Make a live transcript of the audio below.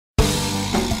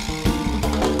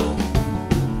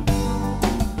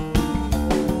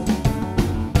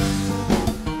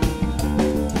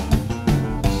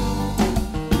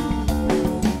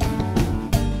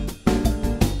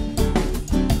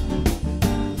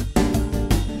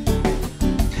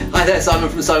Hi there, Simon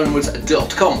from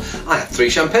simonwoods.com. I have 3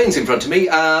 champagnes in front of me,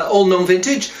 all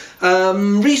non-vintage.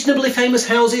 Reasonably famous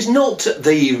houses, not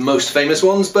the most famous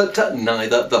ones, but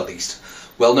neither the least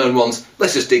well-known ones.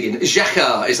 Let's just dig in.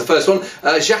 Jacquart is the first one.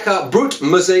 Jacquart Brut,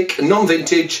 Mosaïque,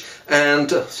 non-vintage, and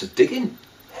so dig in.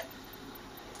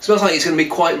 Smells like it's going to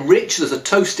be quite rich. There's a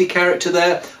toasty character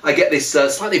there. I get this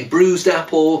slightly bruised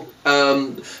apple,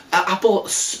 apple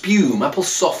spume, apple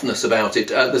softness about it.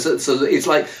 So it's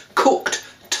like cooked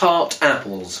tart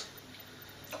apples.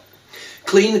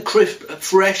 Clean, crisp,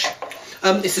 fresh.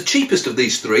 It's the cheapest of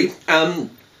these 3.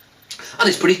 And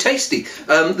it's pretty tasty.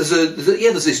 There's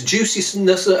this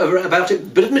juiciness about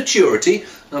it, bit of maturity.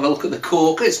 Have a look at the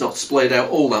cork. It's not splayed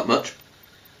out all that much.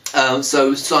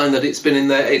 So sign that it's been in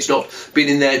there. It's not been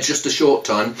in there just a short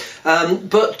time.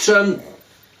 But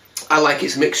I like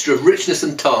its mixture of richness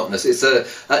and tartness. It's a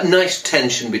nice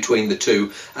tension between the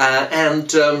two,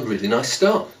 and really nice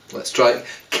start. Let's try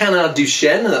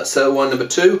Canard-Duchêne. That's wine number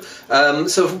 2.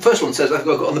 So the first one says, I've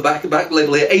got on the back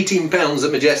label here, £18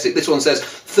 at Majestic. This one says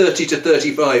 £30 to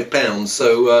 £35.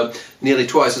 So nearly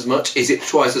twice as much. Is it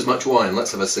twice as much wine?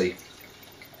 Let's have a see.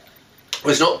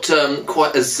 Well, it's not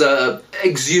quite as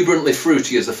exuberantly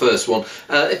fruity as the first one.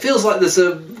 It feels like there's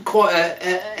quite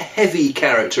a heavy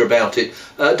character about it.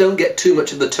 Don't get too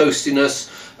much of the toastiness.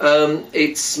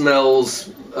 It smells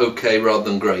okay rather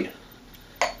than great.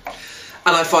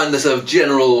 And I find there's a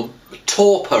general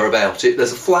torpor about it.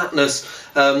 There's a flatness.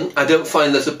 I don't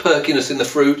find there's a perkiness in the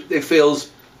fruit. It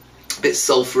feels a bit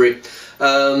sulphury.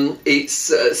 It's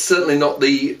certainly not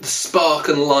the spark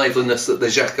and liveliness that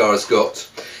the Jacquart has got.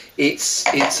 It's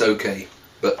okay,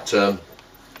 but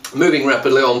moving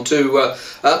rapidly on to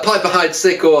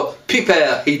Piper-Heidsieck, or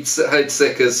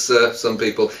Piper-Heidsieck as some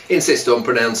people insist on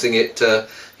pronouncing it.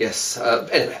 Yes,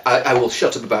 anyway, I will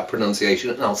shut up about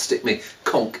pronunciation and I'll stick me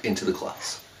conch into the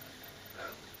glass.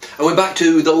 And we're back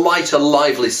to the lighter,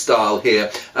 lively style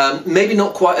here. Maybe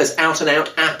not quite as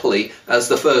out-and-out appley as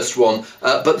the first one,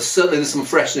 but certainly there's some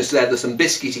freshness there, there's some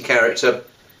biscuity character.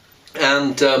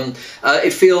 And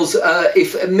it feels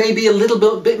if maybe a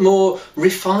little bit more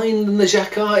refined than the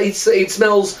Jacquart. It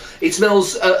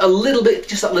smells a little bit,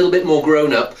 just a little bit more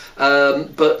grown up.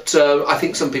 But I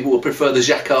think some people will prefer the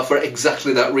Jacquart for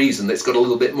exactly that reason. It's got a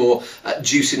little bit more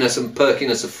juiciness and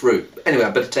perkiness of fruit. Anyway, I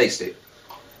better taste it.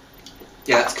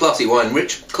 Yeah, it's classy wine,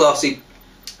 rich, classy.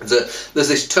 There's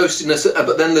this toastiness,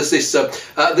 but then there's this.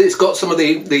 It's got some of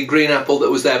the green apple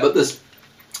that was there, but there's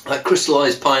like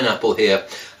crystallised pineapple here,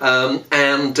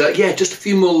 yeah, just a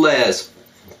few more layers.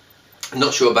 I'm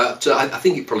not sure about. I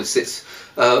think it probably sits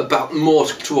about more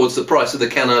towards the price of the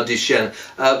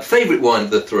Canard-Duchêne. Favourite wine of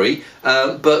the 3,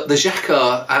 but the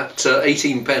Jacquart at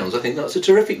 £18. I think that's a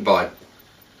terrific buy.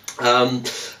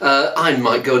 I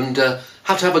might go and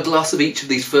have to have a glass of each of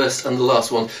these first and the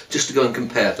last one just to go and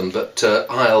compare them. But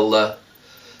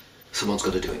someone's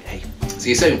got to do it. Hey, see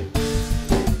you soon.